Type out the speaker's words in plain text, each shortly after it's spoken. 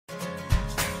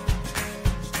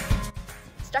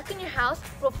stuck in your house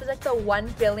for like the 1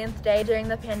 billionth day during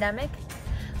the pandemic?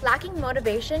 Lacking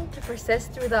motivation to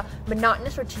persist through the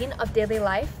monotonous routine of daily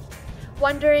life?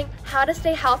 Wondering how to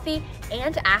stay healthy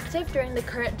and active during the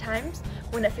current times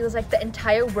when it feels like the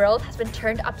entire world has been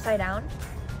turned upside down?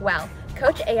 Well,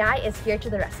 Coach AI is here to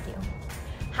the rescue.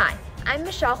 Hi, I'm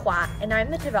Michelle Hua, and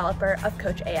I'm the developer of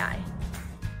Coach AI.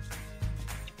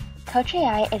 Coach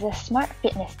AI is a smart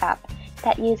fitness app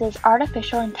that uses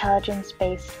artificial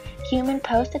intelligence-based human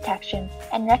pose detection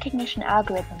and recognition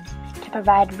algorithms to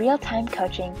provide real-time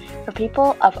coaching for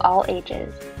people of all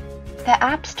ages. The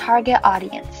app's target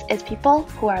audience is people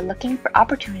who are looking for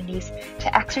opportunities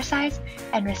to exercise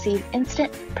and receive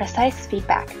instant, precise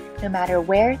feedback no matter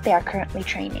where they are currently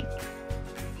training.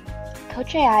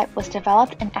 Coach AI was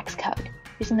developed in Xcode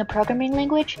using the programming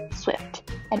language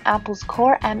Swift and Apple's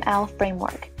Core ML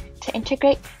framework to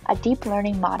integrate a deep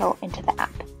learning model into the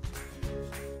app.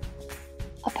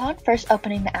 Upon first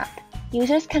opening the app,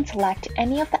 users can select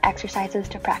any of the exercises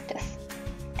to practice.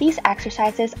 These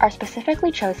exercises are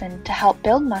specifically chosen to help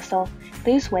build muscle,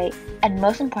 lose weight, and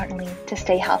most importantly, to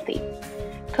stay healthy.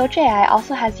 Coach AI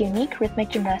also has unique rhythmic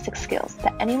gymnastics skills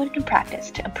that anyone can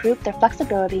practice to improve their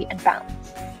flexibility and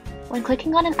balance. When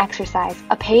clicking on an exercise,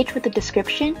 a page with a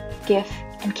description, GIF,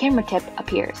 and camera tip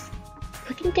appears.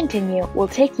 Clicking Continue will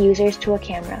take users to a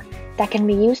camera that can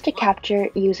be used to capture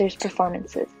users'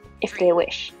 performances, if they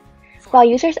wish. While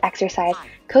users exercise,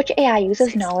 Coach AI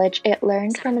uses knowledge it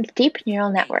learned from its deep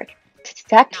neural network to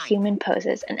detect human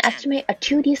poses and estimate a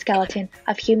 2D skeleton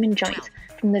of human joints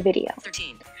from the video.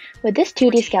 With this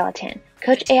 2D skeleton,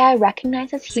 Coach AI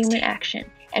recognizes human action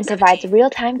and provides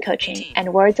real-time coaching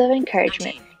and words of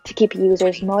encouragement to keep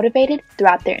users motivated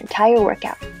throughout their entire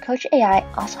workout. Coach AI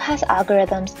also has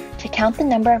algorithms to count the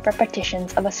number of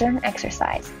repetitions of a certain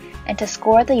exercise and to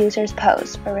score the user's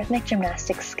pose for rhythmic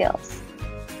gymnastics skills.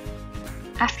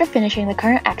 After finishing the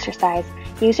current exercise,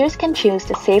 users can choose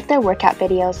to save their workout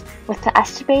videos with the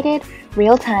estimated,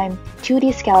 real-time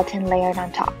 2D skeleton layered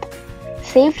on top.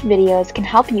 Saved videos can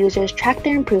help users track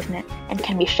their improvement and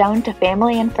can be shown to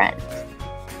family and friends.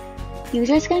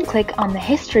 Users can click on the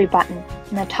History button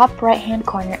in the top right-hand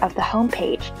corner of the home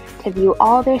page to view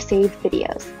all their saved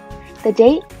videos. The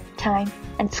date, time,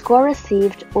 and score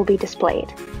received will be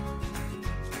displayed.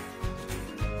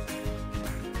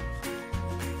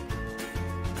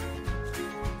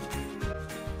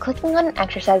 Clicking on an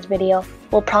exercise video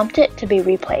will prompt it to be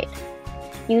replayed.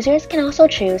 Users can also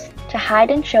choose to hide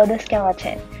and show the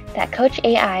skeleton that Coach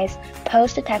AI's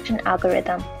pose detection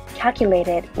algorithm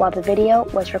calculated while the video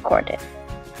was recorded.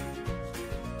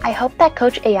 I hope that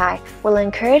Coach AI will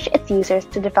encourage its users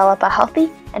to develop a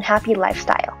healthy and happy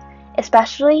lifestyle,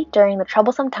 especially during the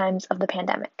troublesome times of the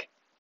pandemic.